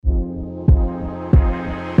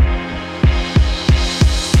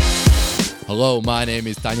Hello, my name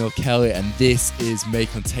is Daniel Kelly and this is May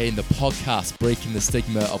Contain, the podcast breaking the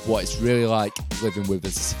stigma of what it's really like living with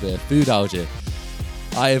a severe food allergy.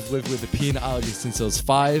 I have lived with a peanut allergy since I was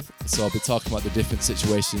 5, so I'll be talking about the different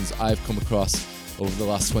situations I've come across over the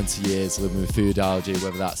last 20 years living with food allergy,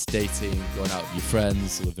 whether that's dating, going out with your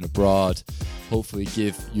friends, living abroad. Hopefully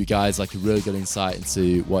give you guys like a really good insight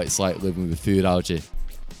into what it's like living with a food allergy.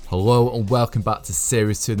 Hello and welcome back to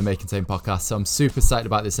Series 2 of the May Contain podcast. So I'm super excited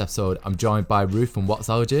about this episode. I'm joined by Ruth from What's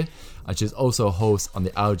Allergy, and she's also a host on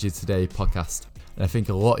the Allergy Today podcast. And I think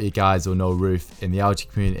a lot of you guys will know Ruth in the allergy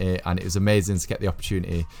community, and it was amazing to get the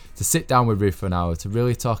opportunity to sit down with Ruth for an hour to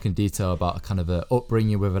really talk in detail about kind of her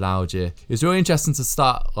upbringing with an allergy. It was really interesting to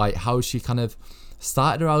start like how she kind of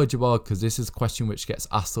started her allergy blog, because this is a question which gets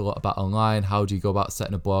asked a lot about online. How do you go about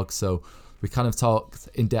setting a blog? So we kind of talked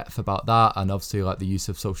in depth about that, and obviously like the use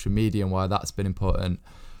of social media and why that's been important.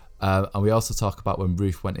 And we also talk about when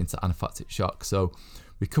Ruth went into anaphylactic shock. So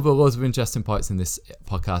we cover loads of interesting points in this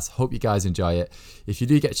podcast. Hope you guys enjoy it. If you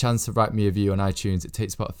do get a chance to write me a review on iTunes, it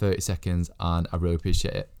takes about 30 seconds and I really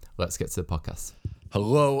appreciate it. Let's get to the podcast.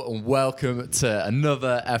 Hello and welcome to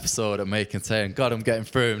another episode of May Contain. God, I'm getting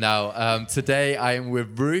through them now. Today I am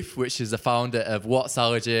with Ruth, which is the founder of What's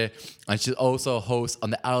Allergy, and she's also a host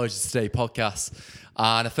on the Allergy Today podcast.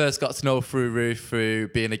 And I first got to know Ruth through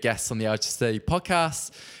being a guest on the Allergy Today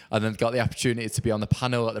podcast, and then got the opportunity to be on the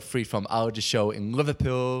panel at the Free From Allergy show in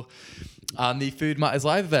Liverpool and the Food Matters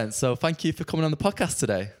Live event. So thank you for coming on the podcast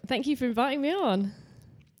today. Thank you for inviting me on.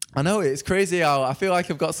 I know, it's crazy how I feel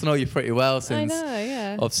like I've got to know you pretty well since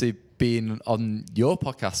obviously being on your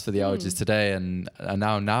podcast for the Allergies Today, and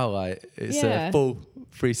now like it's a full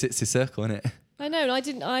 360 circle, isn't it? I know,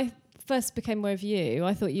 and I first became aware of you.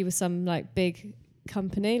 I thought you were some like big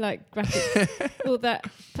company, like graphic, all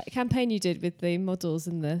that campaign you did with the models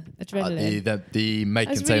and the adrenaline. The May Contain magazine. I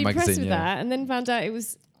was really impressed with that, and then found out it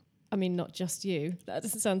was, I mean, not just you. That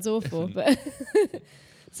doesn't sound awful, but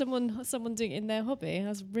someone doing it in their hobby. I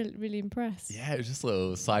was really impressed. Yeah, it was just a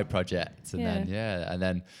little side project, and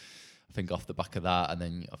then I think off the back of that, and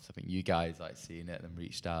then I think you guys like seeing it and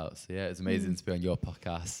reached out. So yeah, it was amazing to be on your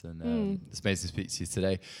podcast, and it's amazing to speak to you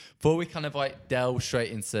today. Before we kind of like delve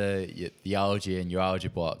straight into the allergy and your allergy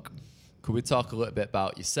block, could we talk a little bit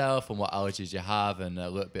about yourself and what allergies you have, and a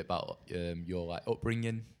little bit about your like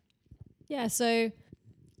upbringing? Yeah, so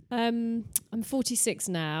I'm 46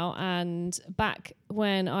 now, and back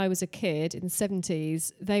when I was a kid in the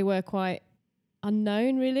 70s, they were quite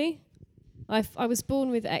unknown, really. I was born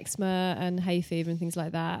with eczema and hay fever and things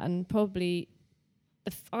like that, and probably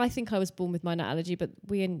I think I was born with my nut allergy, but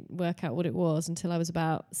we didn't work out what it was until I was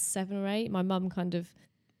about 7 or 8. My mum kind of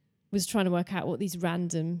was trying to work out what these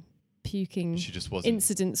random puking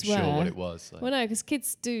incidents were. Sure what it was. Like. Well, no, because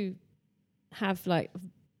kids do have like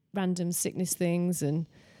random sickness things and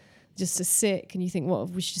just are sick, and you think, what,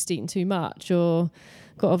 have we just eaten too much or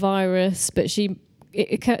got a virus? But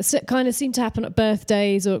it kind of seemed to happen at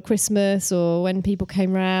birthdays or at Christmas or when people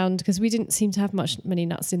came round, because we didn't seem to have many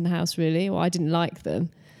nuts in the house really, or I didn't like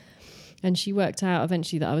them. And she worked out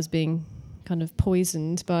eventually that I was being kind of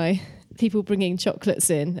poisoned by people bringing chocolates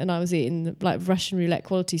in, and I was eating like Russian roulette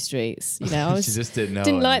quality streets. You know, I was, she just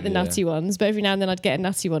didn't like the nutty ones, but every now and then I'd get a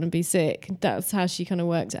nutty one and be sick. That's how she kind of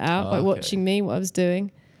worked it out, watching me, what I was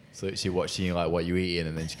doing. So she watching you like what you were eating,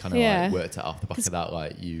 and then she kind of like worked it off the back of that,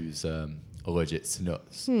 like you was allergic to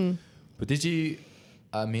nuts. But did you?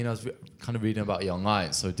 I mean, I was kind of reading about you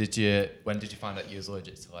online. So when did you find out you was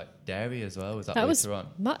allergic to like dairy as well? Was that later on?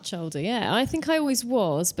 Much older, yeah. I think I always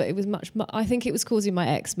was, but it was I think it was causing my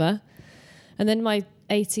eczema. And then my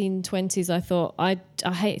 18, 20s, I thought I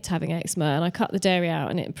hated having eczema, and I cut the dairy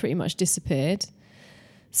out and it pretty much disappeared.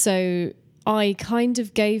 So I kind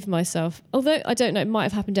of gave myself, although I don't know, it might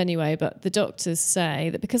have happened anyway, but the doctors say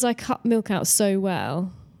that because I cut milk out so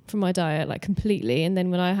well from my diet, like completely, and then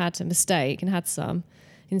when I had a mistake and had some,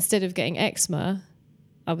 instead of getting eczema,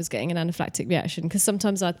 I was getting an anaphylactic reaction, because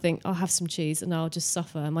sometimes I'd think I'll have some cheese and I'll just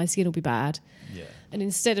suffer and my skin will be bad. Yeah. And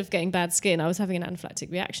instead of getting bad skin, I was having an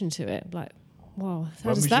anaphylactic reaction to it. Like, wow,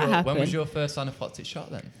 how does that happen? When was your first anaphylactic shock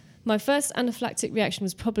then? My first anaphylactic reaction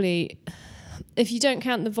was probably, if you don't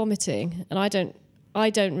count the vomiting, and I don't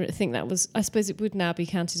think that was, I suppose it would now be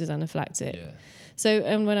counted as anaphylactic. Yeah. So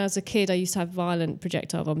when I was a kid, I used to have violent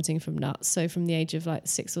projectile vomiting from nuts. So from the age of like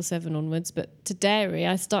 6 or 7 onwards. But to dairy,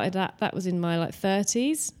 I started that was in my like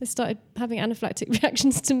 30s. I started having anaphylactic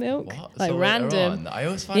reactions to milk. What? Like so random. I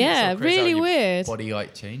always find it so crazy really how weird. Body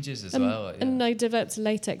like changes as well. Like, and I developed a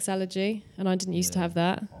latex allergy, and I didn't used to have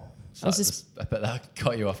that. So I bet that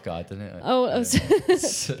caught you off guard, didn't it? I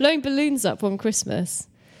was blowing balloons up one Christmas.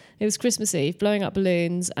 It was Christmas Eve, blowing up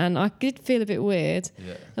balloons, and I did feel a bit weird.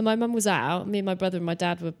 Yeah. And my mum was out. Me and my brother and my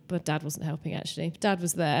dad were. My dad wasn't helping actually. Dad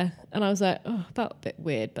was there, and I was like, oh, felt a bit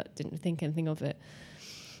weird, but didn't think anything of it.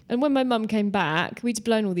 And when my mum came back, we'd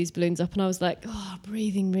blown all these balloons up, and I was like, oh,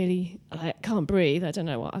 breathing really, I can't breathe. I don't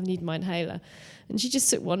know what, I need my inhaler. And she just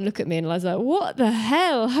took one look at me, and I was like, what the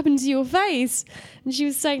hell happened to your face? And she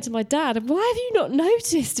was saying to my dad, why have you not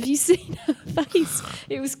noticed? Have you seen her face?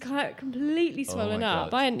 It was completely swollen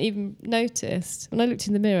up. I hadn't even noticed. When I looked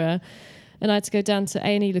in the mirror, and I had to go down to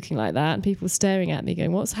A&E looking like that, and people were staring at me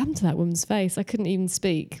going, what's happened to that woman's face? I couldn't even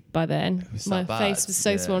speak by then. My face was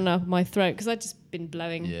so swollen up in my throat because I'd just been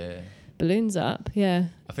blowing balloons up. Yeah.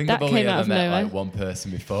 I think that I've only came out ever of met nowhere. like one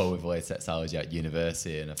person before with latex allergy at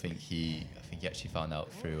university, and I think he actually found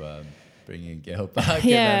out through bringing Gail back.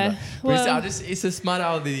 Yeah. But it's just mad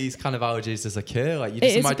how these kind of allergies just occur. Like you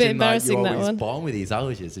just It is a bit imagine like you're embarrassing, that always one. born with these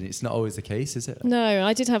allergies, and it's not always the case, is it? No,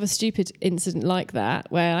 I did have a stupid incident like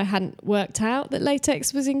that where I hadn't worked out that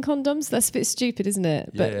latex was in condoms. That's a bit stupid, isn't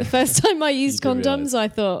it? But Yeah. the first time I used You didn't condoms, I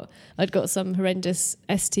thought I'd got some horrendous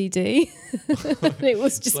STD. And it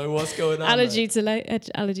was just So what's going on? allergy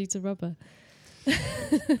to rubber.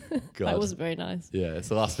 God. That wasn't very nice. Yeah, it's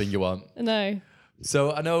the last thing you want. No.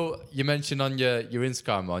 So I know you mentioned on your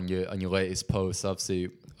Instagram on your latest post. Obviously,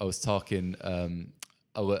 I was talking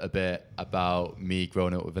a little bit about me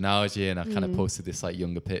growing up with an allergy, and I kind of posted this like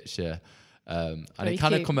younger picture, and Very it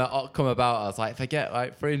kind of cute. come about. I was like, if I get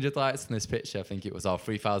like 300 likes on this picture, I think it was our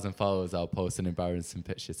 3,000 followers. I'll post an embarrassing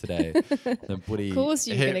picture today. Then bloody, Of course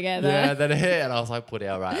you're hit- gonna get that. Yeah, then it hit, and I was like, bloody,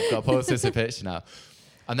 all right, I've got to post this a picture now.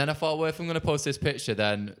 And then I thought, well, if I'm going to post this picture,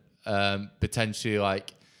 then potentially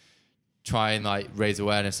like try and like raise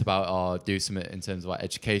awareness about or do something in terms of like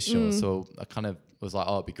educational. So I kind of was like,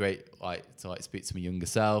 oh, it'd be great like to like speak to my younger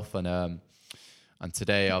self. And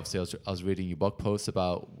today, obviously, I was reading your blog post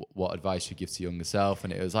about what advice you give to younger self,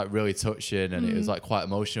 and it was like really touching, and it was like quite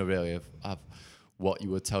emotional, really, of what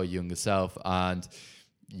you would tell your younger self. And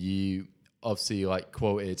you obviously like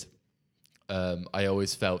quoted, I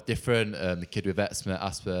always felt different. The kid with eczema,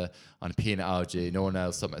 asthma, and a peanut allergy. No one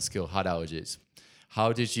else at my school had allergies.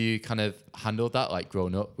 How did you kind of handle that, like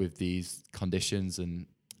growing up with these conditions, and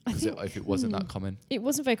if it wasn't that common? It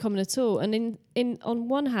wasn't very common at all. And in on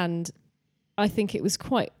one hand, I think it was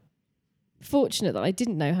quite fortunate that I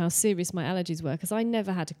didn't know how serious my allergies were, because I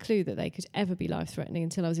never had a clue that they could ever be life-threatening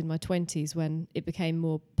until I was in my 20s, when it became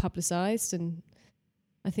more publicised. And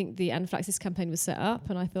I think the anaphylaxis campaign was set up,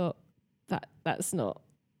 and I thought, that's not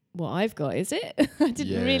what I've got, is it? I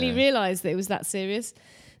didn't really realise that it was that serious.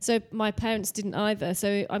 So my parents didn't either.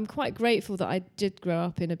 So I'm quite grateful that I did grow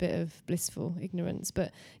up in a bit of blissful ignorance.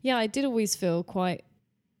 But yeah, I did always feel quite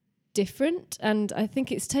different. And I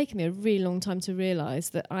think it's taken me a really long time to realise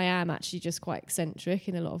that I am actually just quite eccentric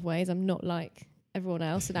in a lot of ways. I'm not like everyone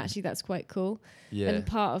else. And actually that's quite cool. Yeah. And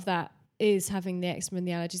part of that is having the eczema and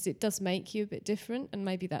the allergies. It does make you a bit different. And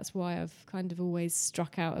maybe that's why I've kind of always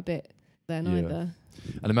struck out a bit then either.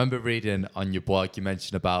 And I remember reading on your blog, you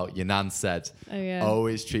mentioned about your nan said, Oh yeah.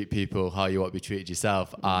 always treat people how you want to be treated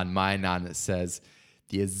yourself. And my nan says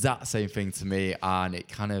the exact same thing to me, and it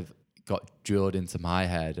kind of got drilled into my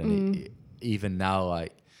head. And it, even now,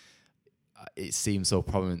 like, it seems so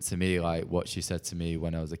prominent to me, like what she said to me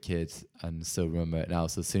when I was a kid, and still remember it now.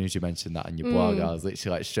 So as soon as you mentioned that on your blog, I was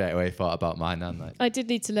literally like straight away thought about my nan. Like, I did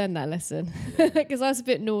need to learn that lesson because I was a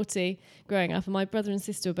bit naughty growing up, and my brother and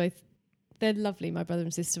sister were both, they're lovely, my brother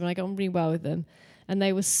and sister, and I got on really well with them. And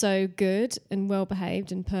they were so good and well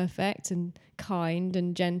behaved and perfect and kind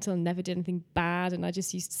and gentle and never did anything bad. And I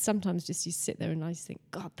just used to sometimes just used to sit there and I used to think,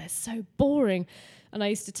 God, they're so boring. And I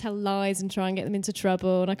used to tell lies and try and get them into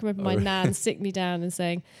trouble. And I can remember my nan sitting me down and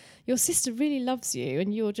saying, your sister really loves you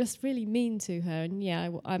and you're just really mean to her. And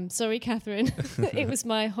yeah, I'm sorry, Catherine. It was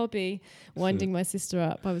my hobby, winding my sister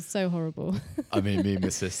up. I was so horrible. I mean, me and my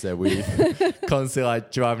sister, we constantly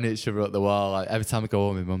like driving each other up the wall. Like every time I go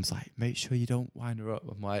home, my mum's like, make sure you don't wind her up.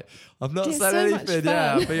 I'm like, I've not It's said so much anything.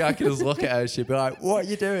 Yeah, fun. I think I could just look at her and she'd be like, what are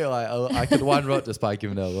you doing? Like, I could wind her up just by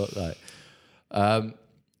giving her a look. Like,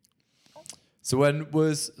 so when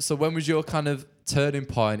was your kind of turning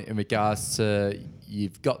point in regards to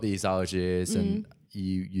you've got these allergies and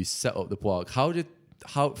you set up the blog? How did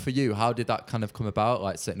that kind of come about,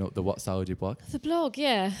 like setting up the What's Allergy blog? The blog,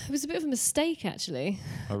 yeah. It was a bit of a mistake, actually.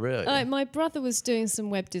 Oh, really? Like my brother was doing some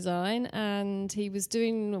web design and he was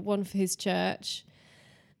doing one for his church.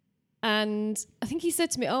 And I think he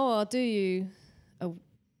said to me, oh, I'll do you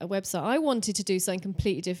a website. I wanted to do something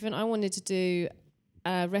completely different. I wanted to do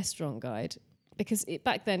a restaurant guide. because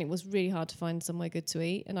back then it was really hard to find somewhere good to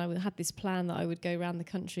eat, and I had this plan that I would go around the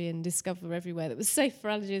country and discover everywhere that was safe for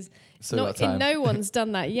allergies. No one's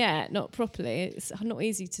done that yet, not properly. It's not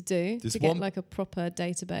easy to do. Get like a proper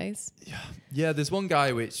database. Yeah. There's one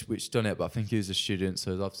guy which done it, but I think he was a student,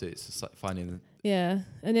 so obviously it's just like finding. Yeah,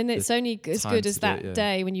 and then it's only as good as that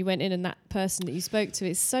day when you went in and that person that you spoke to.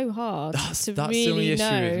 It's so hard to that's really the only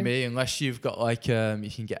know. issue with me, unless you've got like you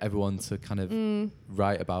can get everyone to kind of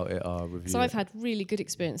write about it or review it. So I've had really good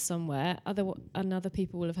experience somewhere, and other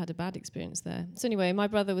people will have had a bad experience there. So anyway, my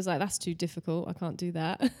brother was like, "That's too difficult. I can't do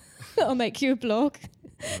that. I'll make you a blog."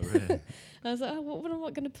 Oh, really? I was like, "Oh, what am I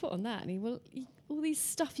going to put on that?" And all these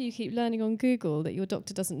stuff you keep learning on Google that your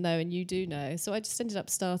doctor doesn't know and you do know. So I just ended up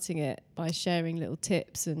starting it by sharing little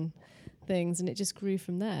tips and things, and it just grew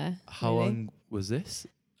from there. How long was this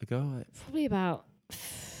ago? Probably about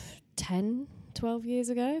 10, 12 years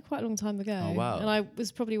ago, quite a long time ago. Oh, wow. And I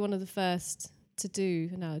was probably one of the first to do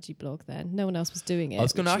an allergy blog then. No one else was doing it. I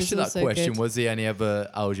was going to ask you that question. Good. Was there any other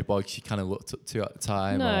allergy blogs you kind of looked up to at the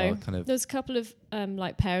time? No, or kind of there's a couple of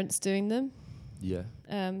like parents doing them. Yeah.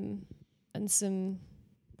 And some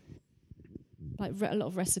like a lot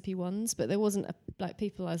of recipe ones, but there wasn't like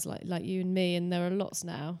people as like you and me, and there are lots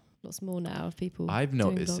more now of people. I've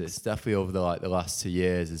noticed this definitely over the last 2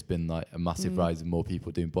 years. There's been like a massive rise of more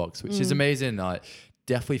people doing blogs, which is amazing. Like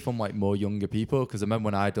definitely from like more younger people, because I remember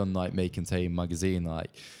when I done like Make and Tame magazine,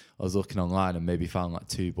 like I was looking online and maybe found like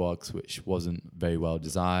 2 blogs which wasn't very well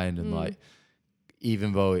designed, and like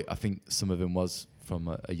even though I think some of them was from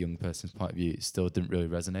a young person's point of view, it still didn't really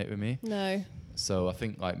resonate with me. No. So I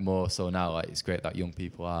think like more so now, like it's great that young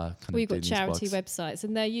people are kind of We've got doing charity these blogs. websites,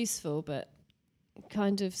 and they're useful, but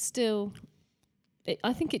kind of still,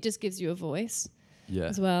 I think it just gives you a voice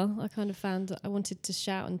as well. I kind of found that I wanted to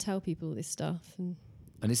shout and tell people this stuff. And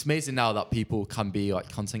it's amazing now that people can be like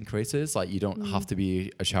content creators. Like you don't have to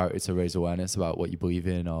be a charity to raise awareness about what you believe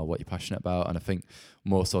in or what you're passionate about. And I think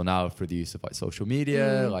more so now through the use of like social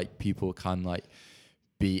media, like people can like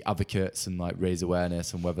be advocates and like raise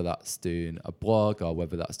awareness, and whether that's doing a blog or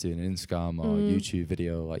whether that's doing an Instagram or a YouTube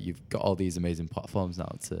video, like you've got all these amazing platforms now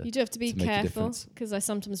to you do have to be careful, because I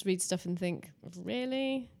sometimes read stuff and think,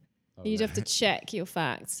 really? You'd have to check your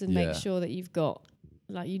facts and make sure that you've got,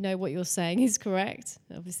 like, you know what you're saying is correct.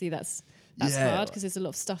 Obviously that's hard, because there's a lot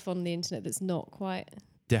of stuff on the internet that's not quite.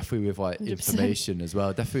 Definitely with like 100%. Information as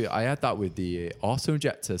well. Definitely, I had that with the auto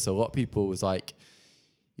injector. So a lot of people was like,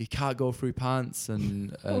 you can't go through pants,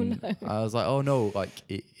 and no. I was like, oh no, like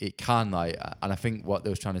it can, like, and I think what they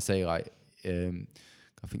was trying to say, like,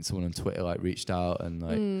 I think someone on Twitter like reached out and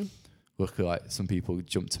like, luckily like some people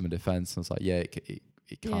jumped to my defense, and I was like, yeah,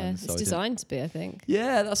 it can. Yeah, so it's designed to be, I think.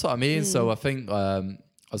 Yeah, that's what I mean. So I think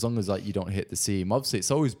as long as like you don't hit the seam, obviously it's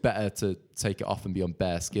always better to take it off and be on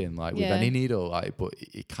bare skin, like with any needle, like, but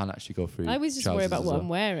it can actually go through. I always just worry about what I'm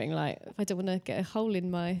wearing, like if I don't want to get a hole in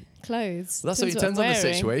my clothes. Well, that's what it depends on the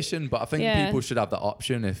situation, but I think people should have that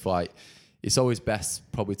option. If like, it's always best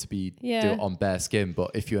probably to be do it on bare skin,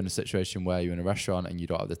 but if you're in a situation where you're in a restaurant and you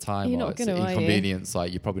don't have the time, or it's an inconvenience,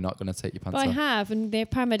 like you're probably not going to take your pants off. I have, and the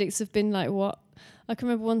paramedics have been like, what? I can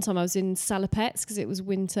remember one time I was in Salopettes because it was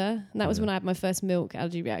winter, and that was when I had my first milk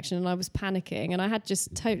allergy reaction, and I was panicking, and I had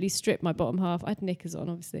just totally stripped my bottom half. I had knickers on,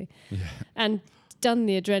 obviously, and done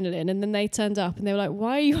the adrenaline, and then they turned up and they were like,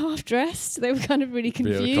 why are you half dressed? They were kind of really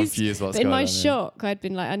confused. But in my shock, I'd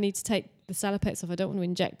been like, I need to take the Salopettes off. I don't want to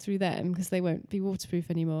inject through them because they won't be waterproof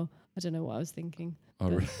anymore. I don't know what I was thinking. Oh,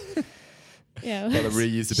 really? Yeah. Got the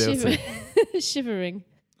reusability. Shivering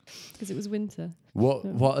because it was winter.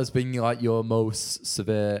 What has been like your most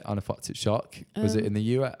severe anaphylactic shock? Was it in the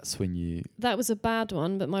US when you? That was a bad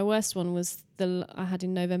one, but my worst one was I had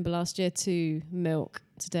in November last year to milk,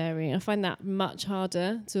 to dairy. And I find that much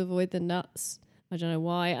harder to avoid than nuts. I don't know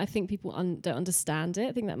why. I think people don't understand it.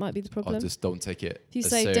 I think that might be the problem. Or just don't take it. If you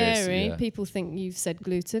say dairy, people think you've said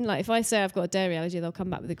gluten. Like if I say I've got a dairy allergy, they'll come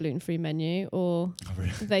back with a gluten-free menu, or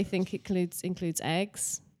they think it includes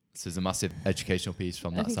eggs. So there's a massive educational piece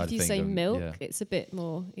from that side of things. If you say milk, it's a bit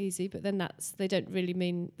more easy, but then they don't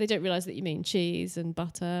realise that you mean cheese and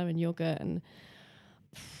butter and yogurt. And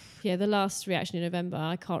the last reaction in November,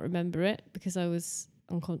 I can't remember it because I was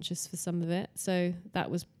unconscious for some of it. So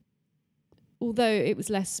that was, although it was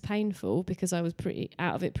less painful because I was pretty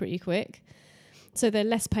out of it pretty quick. So they're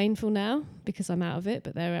less painful now because I'm out of it,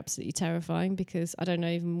 but they're absolutely terrifying because I don't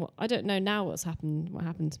know now what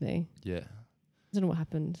happened to me. Yeah. I don't know what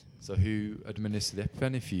happened. So who administered the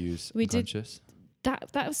EpiPen if you was unconscious?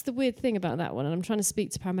 That was the weird thing about that one, and I'm trying to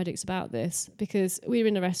speak to paramedics about this because we were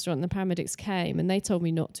in a restaurant and the paramedics came and they told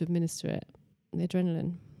me not to administer it, the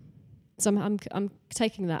adrenaline. So I'm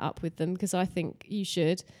taking that up with them because I think you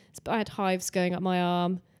should. But I had hives going up my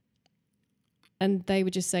arm, and they were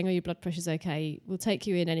just saying, "Oh, your blood pressure's okay. We'll take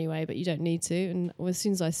you in anyway, but you don't need to." And as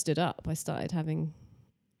soon as I stood up, I started having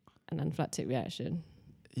an anaphylactic reaction.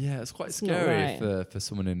 Yeah, it's quite scary for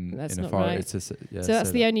someone in authority right. to So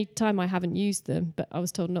that's the only time I haven't used them, but I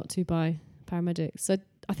was told not to by paramedics. So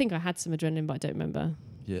I think I had some adrenaline, but I don't remember.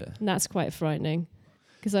 Yeah. And that's quite frightening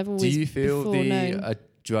because I've always. Do you feel the known.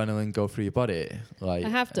 adrenaline go through your body? Like I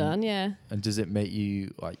have done, yeah. And does it make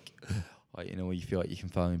you like you know, when you feel like you can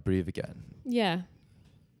finally breathe again? Yeah,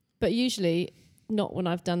 but usually not when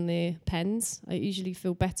I've done the pens. I usually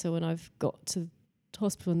feel better when I've got to the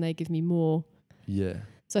hospital and they give me more. Yeah.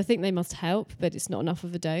 So I think they must help, but it's not enough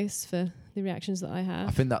of a dose for the reactions that I have.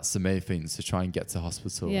 I think that's the main thing, is to try and get to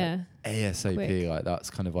hospital. Yeah. Like ASAP. Quick. Like that's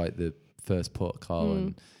kind of like the first port of call.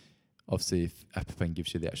 And obviously if EpiPen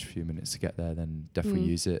gives you the extra few minutes to get there, then definitely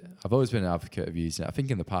use it. I've always been an advocate of using it. I think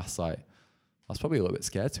in the past, like, I was probably a little bit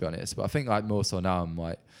scared, to be honest, but I think like more so now I'm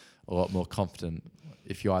like a lot more confident.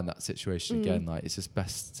 If you are in that situation again, like it's just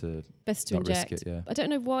best to not inject. risk it. Yeah. I don't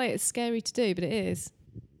know why it's scary to do, but it is.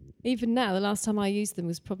 Even now, the last time I used them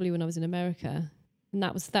was probably when I was in America, and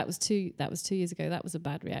that was 2 years ago. That was a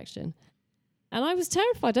bad reaction, and I was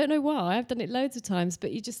terrified. I don't know why. I've done it loads of times,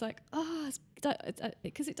 but you just like,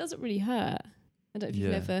 because it doesn't really hurt. I don't know if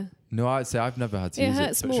you've ever. No, I'd say I've never had to use it. It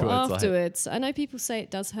hurts more afterwards. I know people say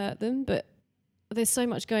it does hurt them, but there's so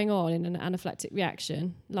much going on in an anaphylactic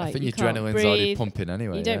reaction. Like I think you your can't adrenaline's breathe. already pumping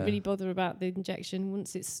anyway. You don't really bother about the injection.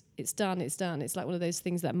 Once it's done, it's done. It's like one of those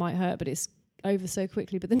things that might hurt, but it's over so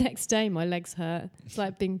quickly. But the next day, my legs hurt. It's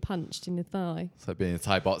like being punched in the thigh. It's like being in a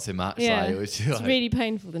Thai boxing match. Yeah, like, it's really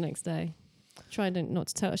painful the next day. Try not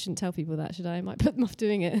to tell. I shouldn't tell people that, should I? I might put them off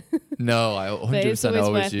doing it. No, I 100%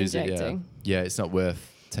 always use injecting. it. Yeah, it's not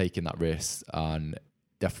worth taking that risk, and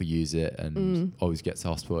definitely use it, and always get to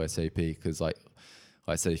hospital ASAP. Because like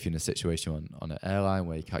I said, if you're in a situation on an airline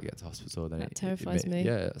where you can't get to hospital, then that terrifies me.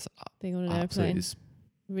 Yeah, it's being on an airplane,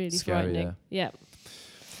 really scary, frightening. Yeah.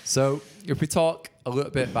 So if we talk a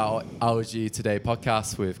little bit about Allergy Today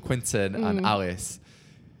podcast with Quentin and Alice,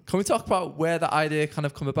 can we talk about where the idea kind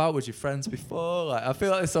of come about? Was you friends before? Like, I feel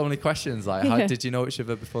like there's so many questions. Like, how did you know each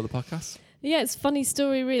other before the podcast? Yeah, it's a funny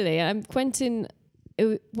story, really. Quentin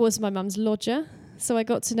was my mum's lodger, so I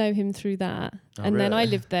got to know him through that. Oh, and then I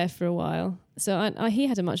really? lived there for a while. So he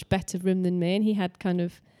had a much better room than me, and he had kind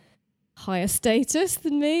of higher status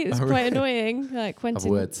than me. It was quite annoying. Like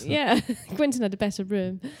Quentin, yeah, Quentin had a better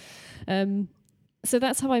room. So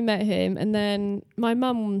that's how I met him. And then my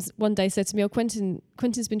mum one day said to me, "Oh,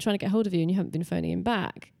 Quentin's been trying to get hold of you, and you haven't been phoning him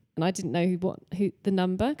back." And I didn't know who the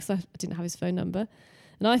number, because I didn't have his phone number.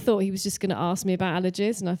 And I thought he was just going to ask me about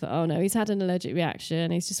allergies. And I thought, oh no, he's had an allergic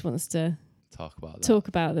reaction. He just wants to talk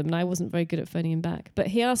about them. And I wasn't very good at phoning him back. But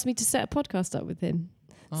he asked me to set a podcast up with him.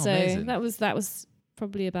 Oh, so amazing. that was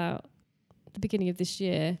probably about the beginning of this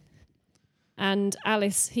year. And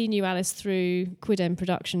he knew Alice through Quidem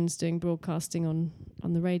Productions, doing broadcasting on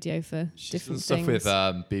the radio for different stuff things. with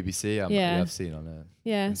BBC. I've seen on it.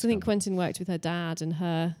 Yeah, so I think Quentin worked with her dad and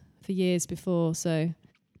her for years before. So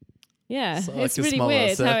yeah, So it's like really a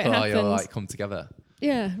weird how it how you happens. like come together.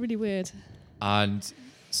 Yeah, really weird. And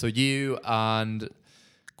so you and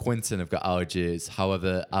Quentin have got allergies.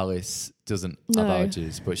 However, Alice doesn't have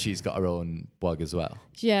allergies, but she's got her own blog as well.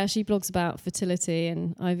 Yeah, she blogs about fertility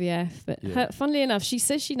and IVF. But funnily enough, she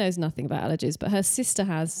says she knows nothing about allergies, but her sister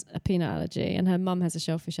has a peanut allergy and her mum has a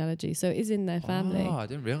shellfish allergy. So it is in their family. Oh, I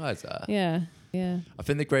didn't realise that. Yeah. I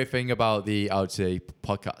think the great thing about the Allergy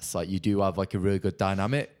podcast, like you do have like a really good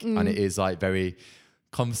dynamic, and it is like very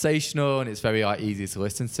conversational and it's very like easy to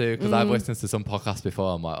listen to, because I've listened to some podcasts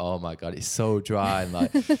before. I'm like, oh my god, it's so dry, and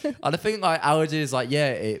like and I think like allergies, like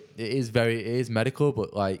it is medical,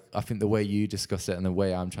 but like I think the way you discuss it and the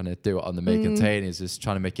way I'm trying to do it on the May Contain is just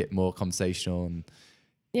trying to make it more conversational, and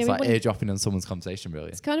it's like eardropping on someone's conversation,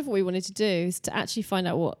 really. It's kind of what we wanted to do, is to actually find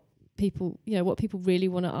out what people really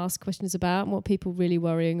want to ask questions about and what people really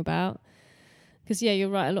worrying about. Because you're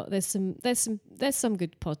right. A lot there's some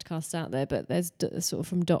good podcasts out there, but there's sort of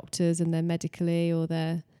from doctors and they're medically or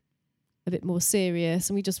they're a bit more serious.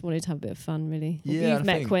 And we just wanted to have a bit of fun, really. Yeah, you've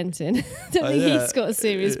met Quentin. I don't think he's got a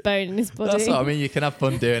serious bone in his body. That's what I mean. You can have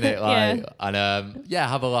fun doing it, like and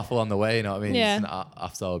have a laugh along the way. You know what I mean? Yeah.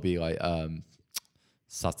 After I'll be like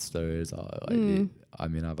sad stories. Or, like, I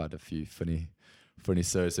mean, I've had a few funny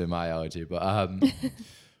stories with my allergy, but.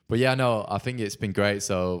 But yeah, no, I think it's been great.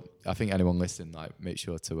 So I think anyone listening, like, make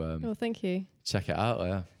sure to thank you. Check it out.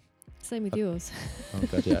 Yeah. Same with yours. Oh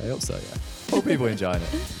god, yeah, I hope so. Yeah. Hope people enjoying it.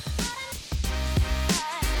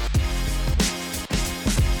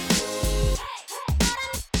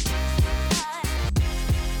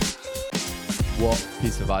 what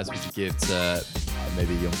piece of advice would you give to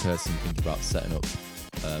maybe a young person thinking about setting up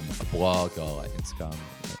a blog or like Instagram?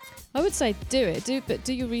 I would say but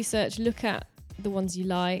do your research. Look at the ones you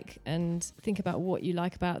like and think about what you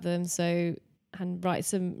like about them. So, and write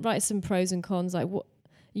some pros and cons. Like, what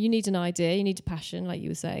you need an idea, you need a passion, like you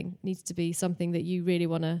were saying. It needs to be something that you really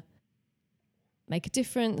want to make a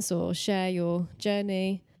difference or share your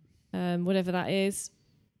journey, whatever that is.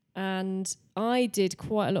 And I did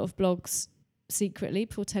quite a lot of blogs secretly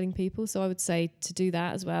before telling people, so I would say to do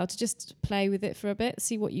that as well, to just play with it for a bit,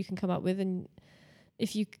 see what you can come up with, and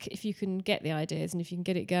if you can get the ideas and if you can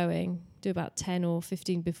get it going, do about 10 or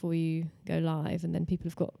 15 before you go live, and then people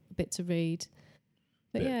have got a bit to read.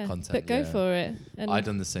 But Bit of yeah, content, but go yeah. for it. And I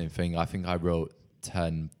done the same thing. I think I wrote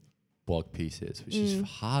 10 blog pieces, which is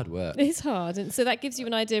hard work. it's hard, and so that gives you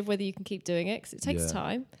an idea of whether you can keep doing it, because it takes Yeah.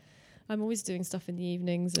 time. I'm always doing stuff in the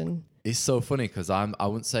evenings, and It's so funny because I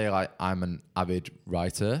wouldn't say like I'm an avid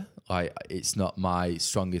writer. Like it's not my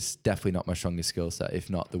strongest, definitely not my strongest skill set, if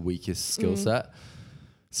not the weakest skill set.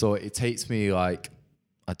 So it takes me like,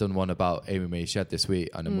 I done one about Amy May Shed this week,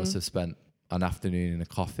 and I must have spent an afternoon in a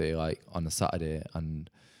coffee like on a Saturday and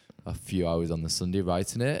a few hours on the Sunday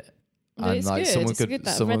writing it. No, And it's like good. someone It's could good that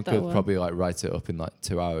I've someone read that could one. probably like write it up in like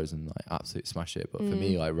 2 hours and like absolutely smash it. But for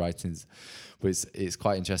me, like writing's, but it's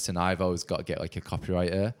quite interesting. I've always got to get like a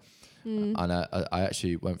copywriter. And I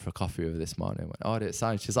actually went for a coffee with her this morning and went, oh, did it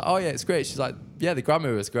sound? She's like, oh yeah, it's great. She's like, yeah, the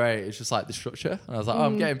grammar was great. It's just like the structure. And I was like, oh,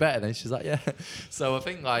 I'm getting better. And she's like, yeah. So I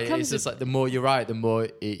think like Comes it's just like the more you write, the more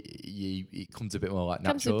it comes a bit more like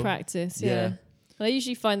comes natural. with practice. Yeah. Yeah. And I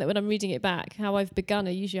usually find that when I'm reading it back, how I've begun,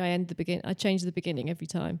 I end the begin. I change the beginning every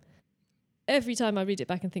time. Every time I read it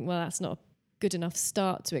back and think, well, that's not a good enough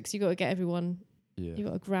start to it, because you've got to get everyone, Yeah. you've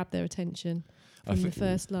got to grab their attention I from the think-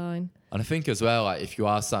 first line. And I think as well, like if you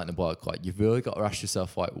are starting a blog, like you've really got to ask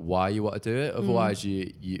yourself like why you want to do it. Otherwise, you're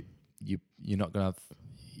not gonna have.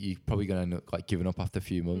 You're probably gonna end up like giving up after a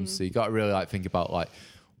few months. So you got to really like think about like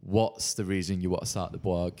what's the reason you want to start the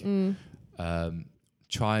blog.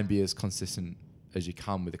 Try and be as consistent as you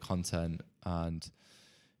can with the content, and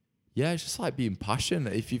yeah, it's just like being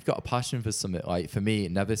passionate. If you've got a passion for something, like for me,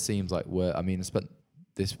 it never seems like work. I mean, I spent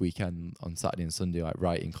this weekend on Saturday and Sunday like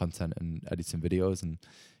writing content and editing videos, and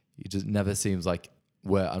it just never seems like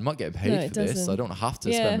work. I'm not getting paid No, for it this. doesn't. I don't have to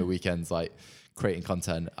Yeah. spend my weekends like creating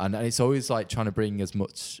content, and it's always like trying to bring as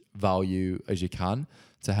much value as you can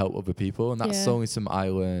to help other people. And that's Yeah. only something I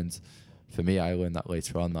learned. For me, I learned that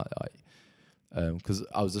later on, that like because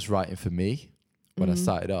I was just writing for me when I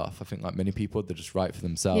started off. I think like many people, they just write for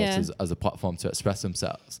themselves Yeah. as a platform to express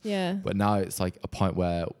themselves. Yeah. But now it's like a point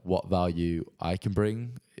where what value I can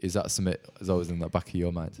bring, is that something is always in the back of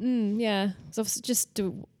your mind? Yeah. So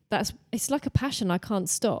it's like a passion. I can't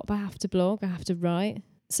stop. I have to blog. I have to write.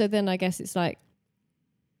 So then I guess it's like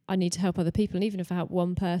I need to help other people, and even if I help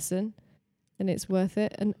one person, then it's worth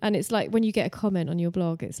it. And it's like when you get a comment on your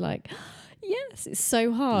blog, it's like, yes, it's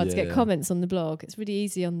so hard to get Yeah. comments on the blog. It's really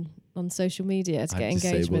easy on social media to I've get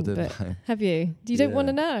disabled engagement. it. But have you? You don't Yeah. want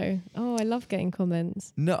to know? Oh, I love getting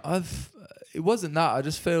comments. No, it wasn't that. I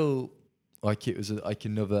just feel like it was like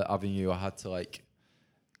another avenue I had to like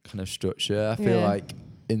kind of structure. I feel Yeah. like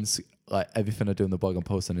like everything I do on the blog and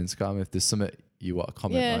post on Instagram, if there's something you want to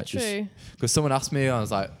comment, Yeah, like true. because someone asked me, I was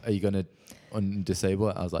like, are you going to disable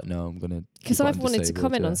it? I was like, no, I'm going to. Because I've wanted to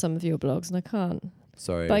comment on some of your blogs and I can't.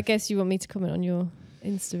 Sorry. But I guess you want me to comment on your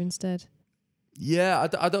Insta instead. Yeah,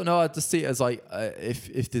 I don't know. I just see it as like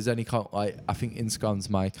if there's any like I think Instagram's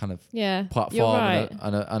my kind of Yeah, platform, you're right.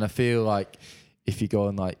 and I feel like if you go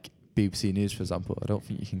on like BBC News, for example, I don't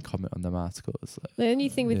think you can comment on them articles. Like, The only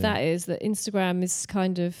thing with Yeah. that is that Instagram is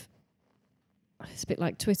kind of, it's a bit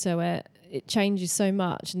like Twitter where it changes so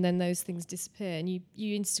much and then those things disappear, and you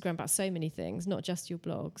Instagram about so many things, not just your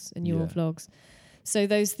blogs and your Yeah. vlogs. So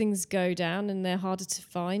those things go down and they're harder to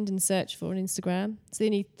find and search for on Instagram. So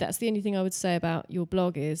that's the only thing I would say about your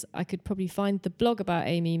blog is I could probably find the blog about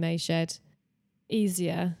Amy May Shed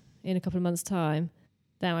easier in a couple of months' time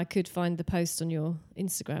than I could find the post on your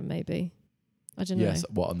Instagram maybe. I don't know. yes,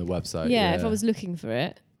 what on the website? Yeah, if I was looking for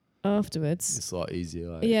it afterwards. it's a lot easier.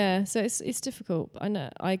 Like, Yeah, so it's difficult. I know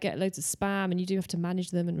I get loads of spam, and you do have to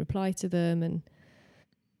manage them and reply to them, and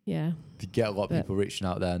yeah, to get a lot of But- people reaching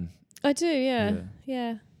out, then I do. Yeah, Yeah.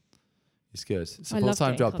 yeah. it's good. It's I a love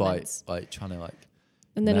full-time getting job, comments. like trying to like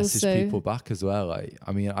And then message also, people back as well. Like,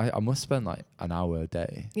 I mean, I must spend like an hour a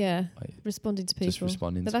day yeah, like, responding to people. just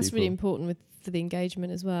responding But to that's people. really important for the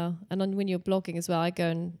engagement as well. And when you're blogging as well, I go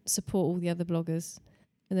and support all the other bloggers,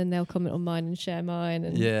 and then they'll comment on mine and share mine.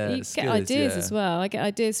 And Yeah, you it's get good, ideas yeah. as well. I get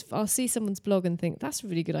ideas. I'll see someone's blog and think that's a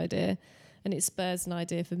really good idea, and it spurs an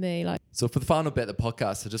idea for me. Like, So for the final bit of the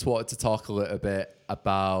podcast, I just wanted to talk a little bit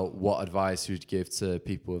about what advice you'd give to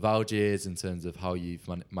people with allergies in terms of how you've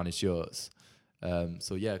managed yours.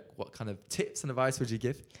 So yeah, what kind of tips and advice would you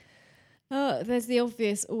give? oh, there's the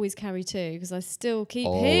obvious, always carry two, because I still keep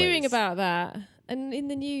Always. hearing about that. And in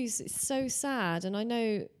the news, it's so sad. And I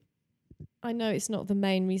know it's not the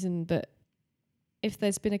main reason, but if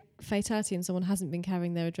there's been a fatality and someone hasn't been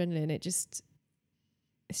carrying their adrenaline, it's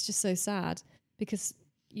just so sad, because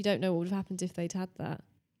you don't know what would have happened if they'd had that,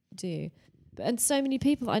 do you? And so many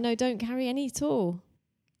people I know don't carry any at all.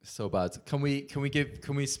 So bad. Can we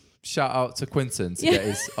shout out to Quinton to get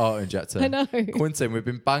his auto injector? I know. Quinton, we've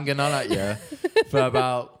been banging on at you for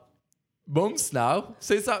about months now.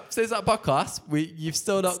 Since that podcast, you've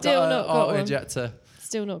still not got an auto injector.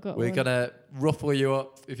 Still not got We're one. gonna ruffle you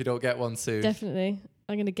up if you don't get one soon. Definitely.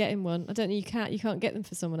 I'm gonna get him one. I don't know, you can't get them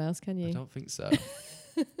for someone else, can you? I don't think so.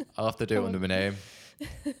 I'll have to do it under my name.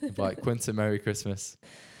 Like Quinton, Merry Christmas.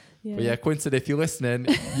 Yeah. But yeah, Quinton, if you're listening,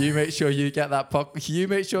 you make sure you get that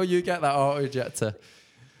auto injector.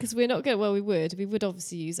 Because we're not going. Well, we would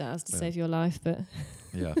obviously use ours to save your life, but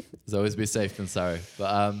Yeah, there's always be safe than sorry.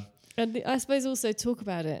 But and I suppose also talk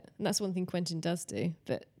about it, and that's one thing Quentin does do.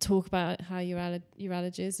 But talk about how your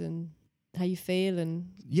allergies and how you feel, and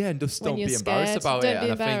yeah, and just when don't you're be scared, embarrassed about don't it. be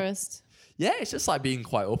And I think, embarrassed. yeah, it's just like being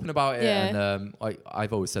quite open about it. Yeah. And like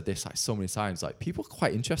I've always said this like so many times, like people are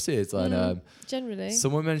quite interested. And Generally,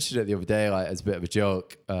 someone mentioned it the other day, like as a bit of a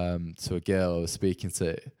joke, to a girl I was speaking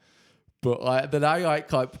to. But like then I like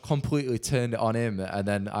completely turned it on him, and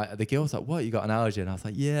then the girl was like, "What? You got an allergy?" And I was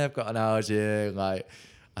like, "Yeah, I've got an allergy." And like,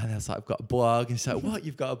 and I was like, "I've got a blog." And she's like, "What?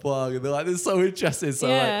 You've got a blog?" And they're like, "They're so interested." So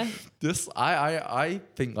yeah. like, just I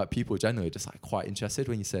think like people generally just like quite interested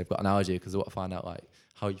when you say I've got an allergy, because they want to find out like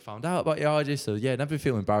how you found out about your allergy. So yeah, never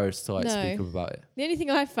feel embarrassed to like No. speak up about it. The only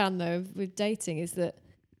thing I've found though with dating is that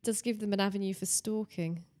it does give them an avenue for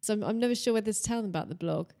stalking. So I'm never sure whether to tell them about the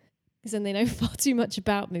blog, because then they know far too much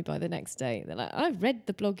about me by the next day. They're like, "I've read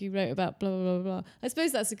the blog you wrote about blah blah blah blah." I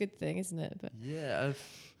suppose that's a good thing, isn't it? But Yeah,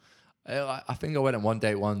 I think I went on one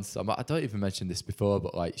date once. I don't even mention this before,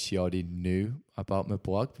 but like she already knew about my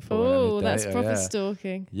blog before. we went on oh, a that's date. proper Yeah.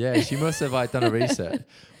 stalking. Yeah, she must have like done a research.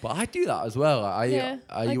 But I do that as well. Like,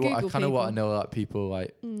 I Google kind of want to people. know like people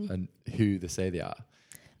like and who they say they are.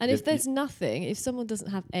 And Yeah, if there's nothing, if someone doesn't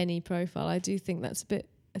have any profile, I do think that's a bit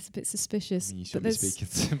suspicious. You But shouldn't be there's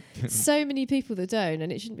speaking to. so many people that don't,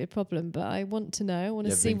 and it shouldn't be a problem. But I want to know. I want to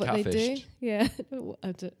You've see been what they do. catfished. Yeah,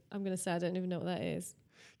 I'm going to say I don't even know what that is.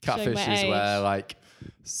 Catfish my is where age. like,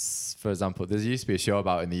 for example, there used to be a show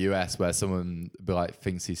about in the US where someone be like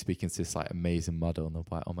thinks he's speaking to this like amazing model, and they're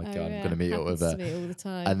like, "Oh my god, I'm gonna meet up with Happens her." to me all the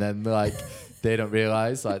time. And then like they don't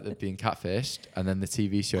realize like they're being catfished, and then the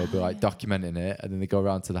TV show will be like documenting it, and then they go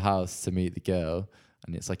around to the house to meet the girl,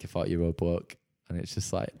 and it's like a 40-year-old bloke, and it's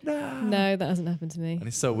just like No, that hasn't happened to me. and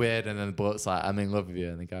it's so weird. And then the bloke's like, "I'm in love with you,"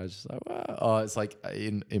 and the guy's just like, "What?" Oh, it's like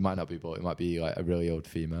it might not be a bloke, it might be like a really old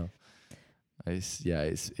female.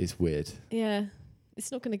 It's weird. Yeah,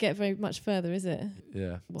 it's not going to get very much further, is it?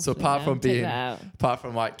 Yeah. Waffling So apart now. from Take being that out. apart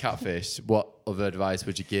from like catfish, what other advice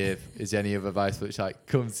would you give? Is there any other advice which like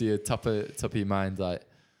comes to your top of your mind, like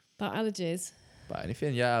About allergies. about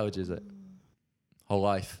anything? Yeah, allergies, like whole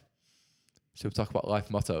life. Should we talk about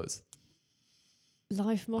life mottos?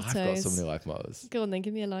 Life mottos. I've got so many life mottos. Go on then,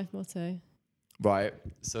 give me a life motto. Right.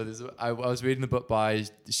 So I was reading the book by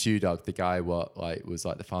Shoe Dog, the guy what like was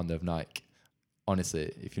like the founder of Nike.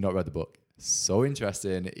 Honestly, if you've not read the book, so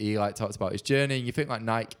interesting. He like talks about his journey, and you think like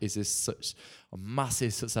Nike is this such a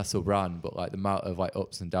massive successful brand, but like the amount of like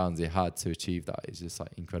ups and downs he had to achieve that is just like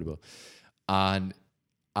incredible. And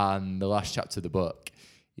the last chapter of the book,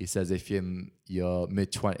 he says if you're in your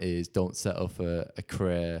mid-20s, don't settle for a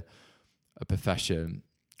career, a profession,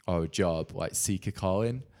 or a job. Like seek a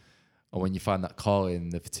calling, and when you find that calling,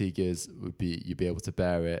 the fatigues you'd be able to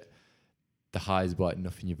bear it. The highs were like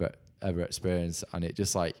nothing you've ever experienced, and it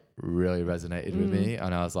just like really resonated with me.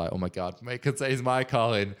 And I was like, oh my god, make it say is my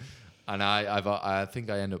calling. And I think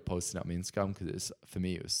I ended up posting it on my Instagram because for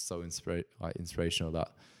me it was so inspirational that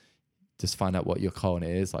just find out what your calling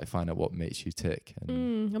is, like find out what makes you tick. And I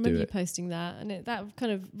remember you it. posting that, and that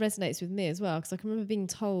kind of resonates with me as well, because I can remember being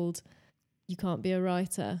told you can't be a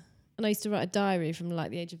writer. And I used to write a diary from like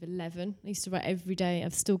the age of 11. I used to write every day.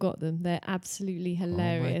 I've still got them. They're absolutely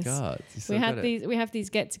hilarious. Oh my god, you're so we good at it. have these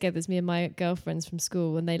get-togethers, me and my girlfriends from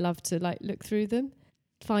school, and they love to like look through them,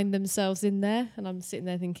 find themselves in there, and I'm sitting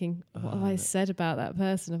there thinking, what have I said about that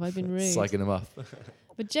person? Have I been rude? Slagging them off.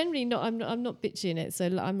 But generally, I'm not bitching it, so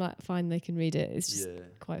I'm like, fine, they can read it. It's just Yeah.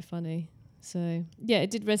 quite funny. So yeah, it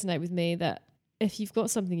did resonate with me that if you've got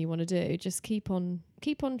something you want to do, just keep on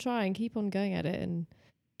trying, keep on going at it, and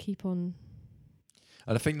keep on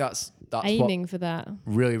And I think that's aiming for that.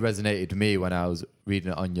 really resonated with me when I was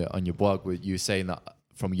reading it on your blog, with you saying that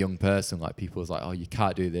from a young person, like people was like, oh, you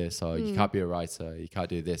can't do this, or you can't be a writer, you can't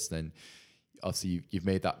do this. Then obviously you've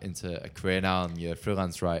made that into a career now, and you're a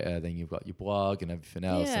freelance writer. Then you've got your blog and everything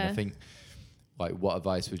else. And I think, like, what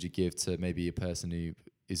advice would you give to maybe a person who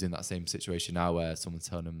is in that same situation now, where someone's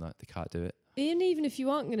telling them that they can't do it? And even if you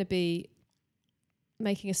aren't going to be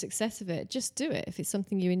making a success of it, just do it if it's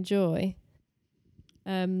something you enjoy.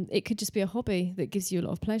 It could just be a hobby that gives you a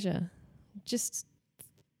lot of pleasure. It's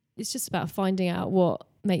just about finding out what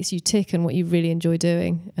makes you tick and what you really enjoy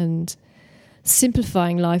doing, and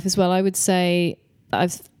simplifying life as well. I would say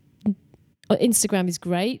Instagram is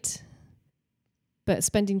great, but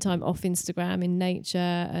spending time off Instagram in nature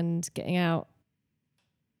and getting out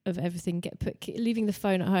of everything, leaving the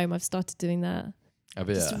phone at home. I've started doing that.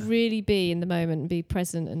 Just really be in the moment and be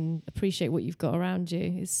present and appreciate what you've got around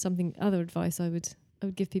you is something. Other advice I would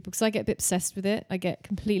give people, because I get a bit obsessed with it. I get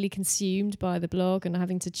completely consumed by the blog and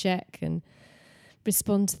having to check and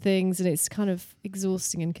respond to things, and it's kind of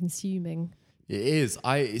exhausting and consuming. It is.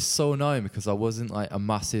 It's so annoying because I wasn't like a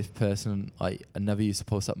massive person. Like, I never used to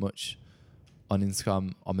post that much on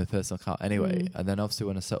Instagram on my personal account anyway. And then obviously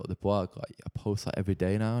when I set up the blog, like, I post like every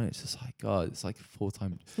day now, and it's just like, God, it's like a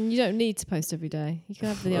full-time. And you don't need to post every day. You can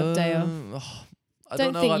have the odd day off. I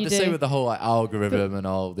don't know, like the same with the whole like algorithm and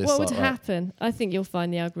all this. What would happen? I think you'll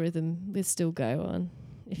find the algorithm will still go on.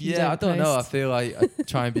 If you I don't know. I post. feel like I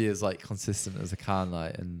try and be as like consistent as I can,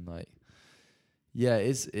 like, and like,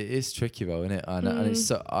 it is tricky though, isn't it? And it's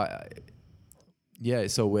so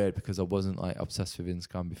it's so weird because I wasn't like obsessed with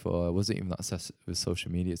Instagram before. I wasn't even that obsessed with social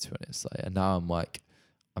media, to be honest. Like, and now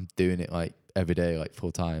I'm doing it like every day, like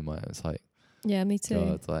full time. Like, it's like, yeah, me too.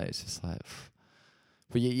 God, like, it's just like,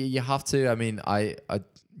 but you have to. I mean, it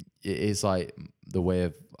is like the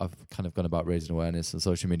way I've kind of gone about raising awareness, and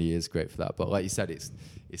social media is great for that. But like you said,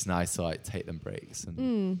 it's nice to like take them breaks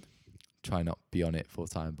and try not be on it full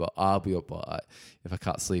time. But I'll be up, but like, if I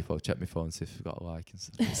can't sleep, I'll check my phone and see if I've got a like and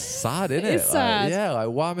stuff. It's sad, isn't it? It's sad. Like,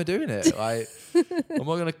 why am I doing it? Like, I'm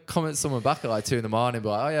not gonna comment someone back at like 2 a.m, but like,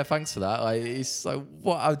 oh yeah, thanks for that. Like, it's like,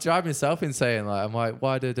 what? I'll drive myself insane. Like, I'm like,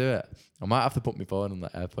 why do I do it? I might have to put my phone on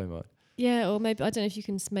like airplane mode. Yeah, or maybe, I don't know if you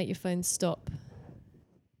can make your phone stop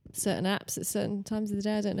certain apps at certain times of the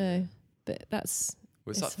day. I don't know, but that's.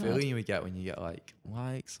 What's that hard. feeling you get when you get like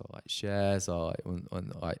likes or like shares or like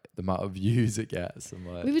on like the amount of views it gets? And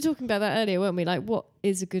like, we were talking about that earlier, weren't we? Like, what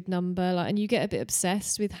is a good number? Like, and you get a bit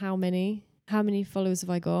obsessed with how many followers have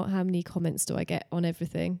I got? How many comments do I get on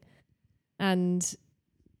everything? And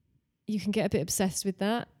you can get a bit obsessed with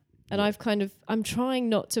that. And I'm trying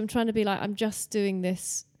to be like, I'm just doing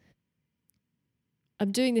this.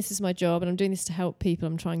 I'm doing this as my job, and I'm doing this to help people.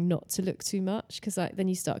 I'm trying not to look too much, because like, then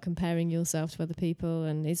you start comparing yourself to other people,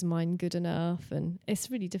 and is mine good enough? And it's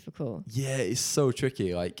really difficult. Yeah, it's so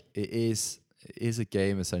tricky. Like, it is a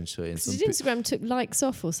game essentially. And did Instagram took likes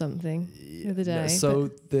off or something the other day? So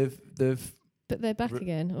but they're back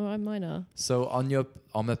again, or mine are. So on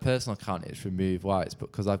my personal account, it's remove likes,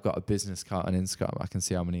 but because I've got a business account on Instagram, I can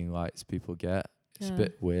see how many likes people get. It's a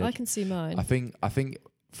bit weird. I can see mine. I think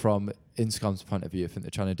from Instagram's point of view, I think they're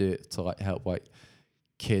trying to do it to like help like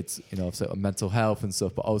kids, so mental health and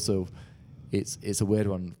stuff. But also, it's a weird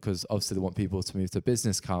one because obviously they want people to move to a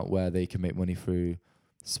business account where they can make money through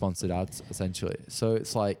sponsored ads, essentially. So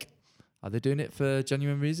it's like, are they doing it for a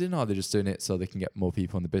genuine reason, or are they just doing it so they can get more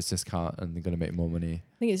people on the business account and they're going to make more money?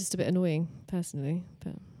 I think it's just a bit annoying, personally,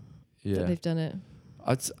 but that they've done it.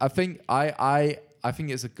 I think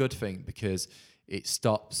it's a good thing because it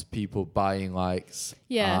stops people buying likes.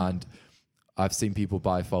 Yeah. And I've seen people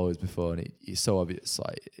buy followers before, and it's so obvious.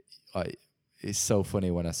 Like it's so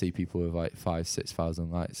funny when I see people with like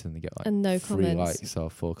 5,000-6,000 likes and they get like and no 3 comments. likes or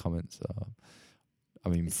 4 comments.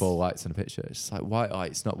 Or, 4 likes on a picture. It's just like, why?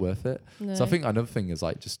 Like, it's not worth it. No. So I think another thing is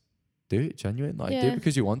like, just do it genuine. Like, do it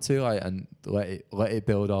because you want to. Like, and let it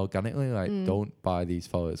build organically. Like, don't buy these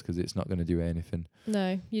followers because it's not going to do anything.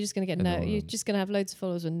 No, you're just going to get You're just going to have loads of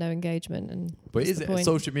followers with no engagement. But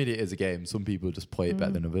social media is a game. Some people just play it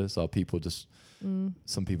better than others, or people just.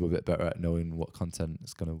 Some people are a bit better at knowing what content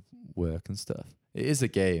is going to work and stuff. It is a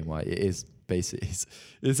game. Like, it is basically,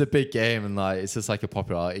 it's a big game, and like, it's just like a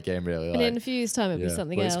popularity game, really. And like, in a few years' time, it'll be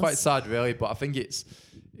something else. It's quite sad, really. But I think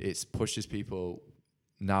it's pushes people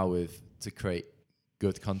now to create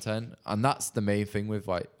good content, and that's the main thing with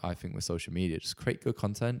I think with social media. Just create good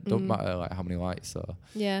content. Don't matter like how many likes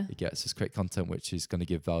it gets. Just create content which is going to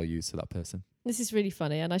give value to that person. This is really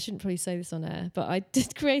funny, and I shouldn't probably say this on air, but I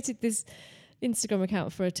created this Instagram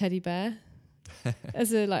account for a teddy bear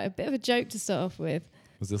as a bit of a joke to start off with.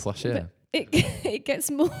 Was this last year? It gets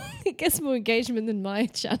more engagement than my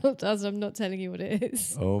channel does. I'm not telling you what it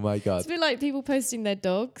is. Oh my God. It's a bit like people posting their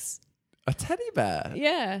dogs. A teddy bear?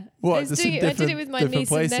 Yeah. What? I did it with my different niece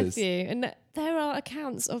places? and nephew. And there are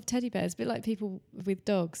accounts of teddy bears, a bit like people with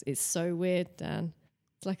dogs. It's so weird, Dan.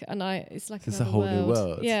 It's like It's a whole new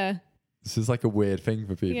world. Yeah. This is like a weird thing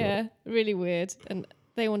for people. Yeah. Really weird. And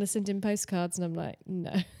they want to send in postcards and I'm like,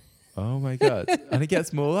 no. Oh my God. And it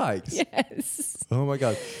gets more likes. Yes. Oh my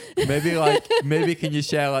God. Maybe can you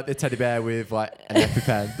share like the teddy bear with like an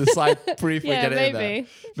EpiPen? Just like briefly Yeah, get it in there. maybe.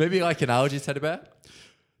 Maybe like an allergy teddy bear.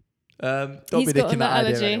 Don't He's be got nicking that that idea,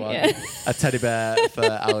 allergy, anyone. yeah. A teddy bear for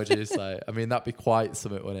allergies. Like, I mean, that'd be quite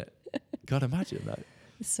something, wouldn't it? God, imagine that.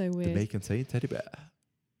 It's so The weird. May Contain teddy bear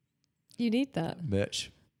You need that. merch.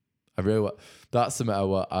 I really want. That's something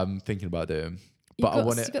I'm thinking about doing. But I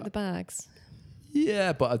want it. You've got the bags.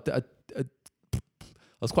 Yeah, but I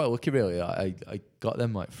was quite lucky, really. I got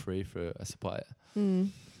them like free for a supplier.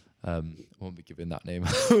 I won't be giving that name.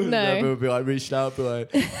 No. Everyone would be like reaching out, be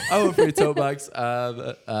like, I want free tote bags.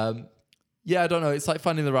 Yeah, I don't know. It's like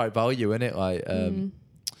finding the right value in it, like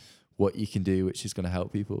what you can do, which is going to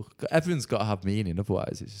help people. Everyone's got to have meaning,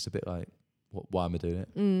 otherwise it's just a bit like, why am I doing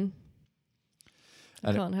it?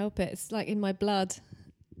 I can't help it. It's like in my blood.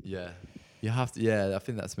 Yeah, you have to. Yeah, I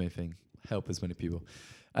think that's the main thing. Help as many people.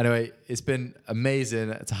 Anyway, it's been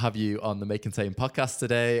amazing to have you on the May Contain podcast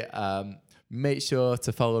today. Make sure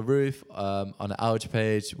to follow Ruth on the allergy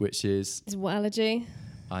page, which is It's What Allergy.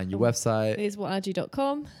 on your website. It is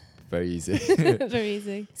whatallergy.com. Very easy. Very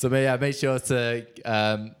easy. So make sure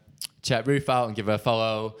to check Ruth out and give her a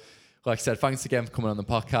follow. Like I said, thanks again for coming on the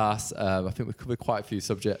podcast. I think we covered quite a few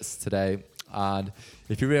subjects today. And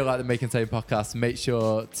if you really like the May Contain podcast, make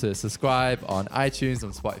sure to subscribe on iTunes,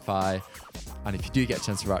 on Spotify. And if you do get a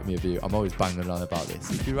chance to write me a review, I'm always banging on about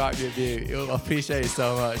this. If you write me a review, you'll appreciate it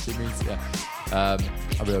so much. It means, I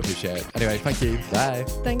really appreciate it. Anyway, thank you. Bye.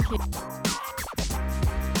 Thank you.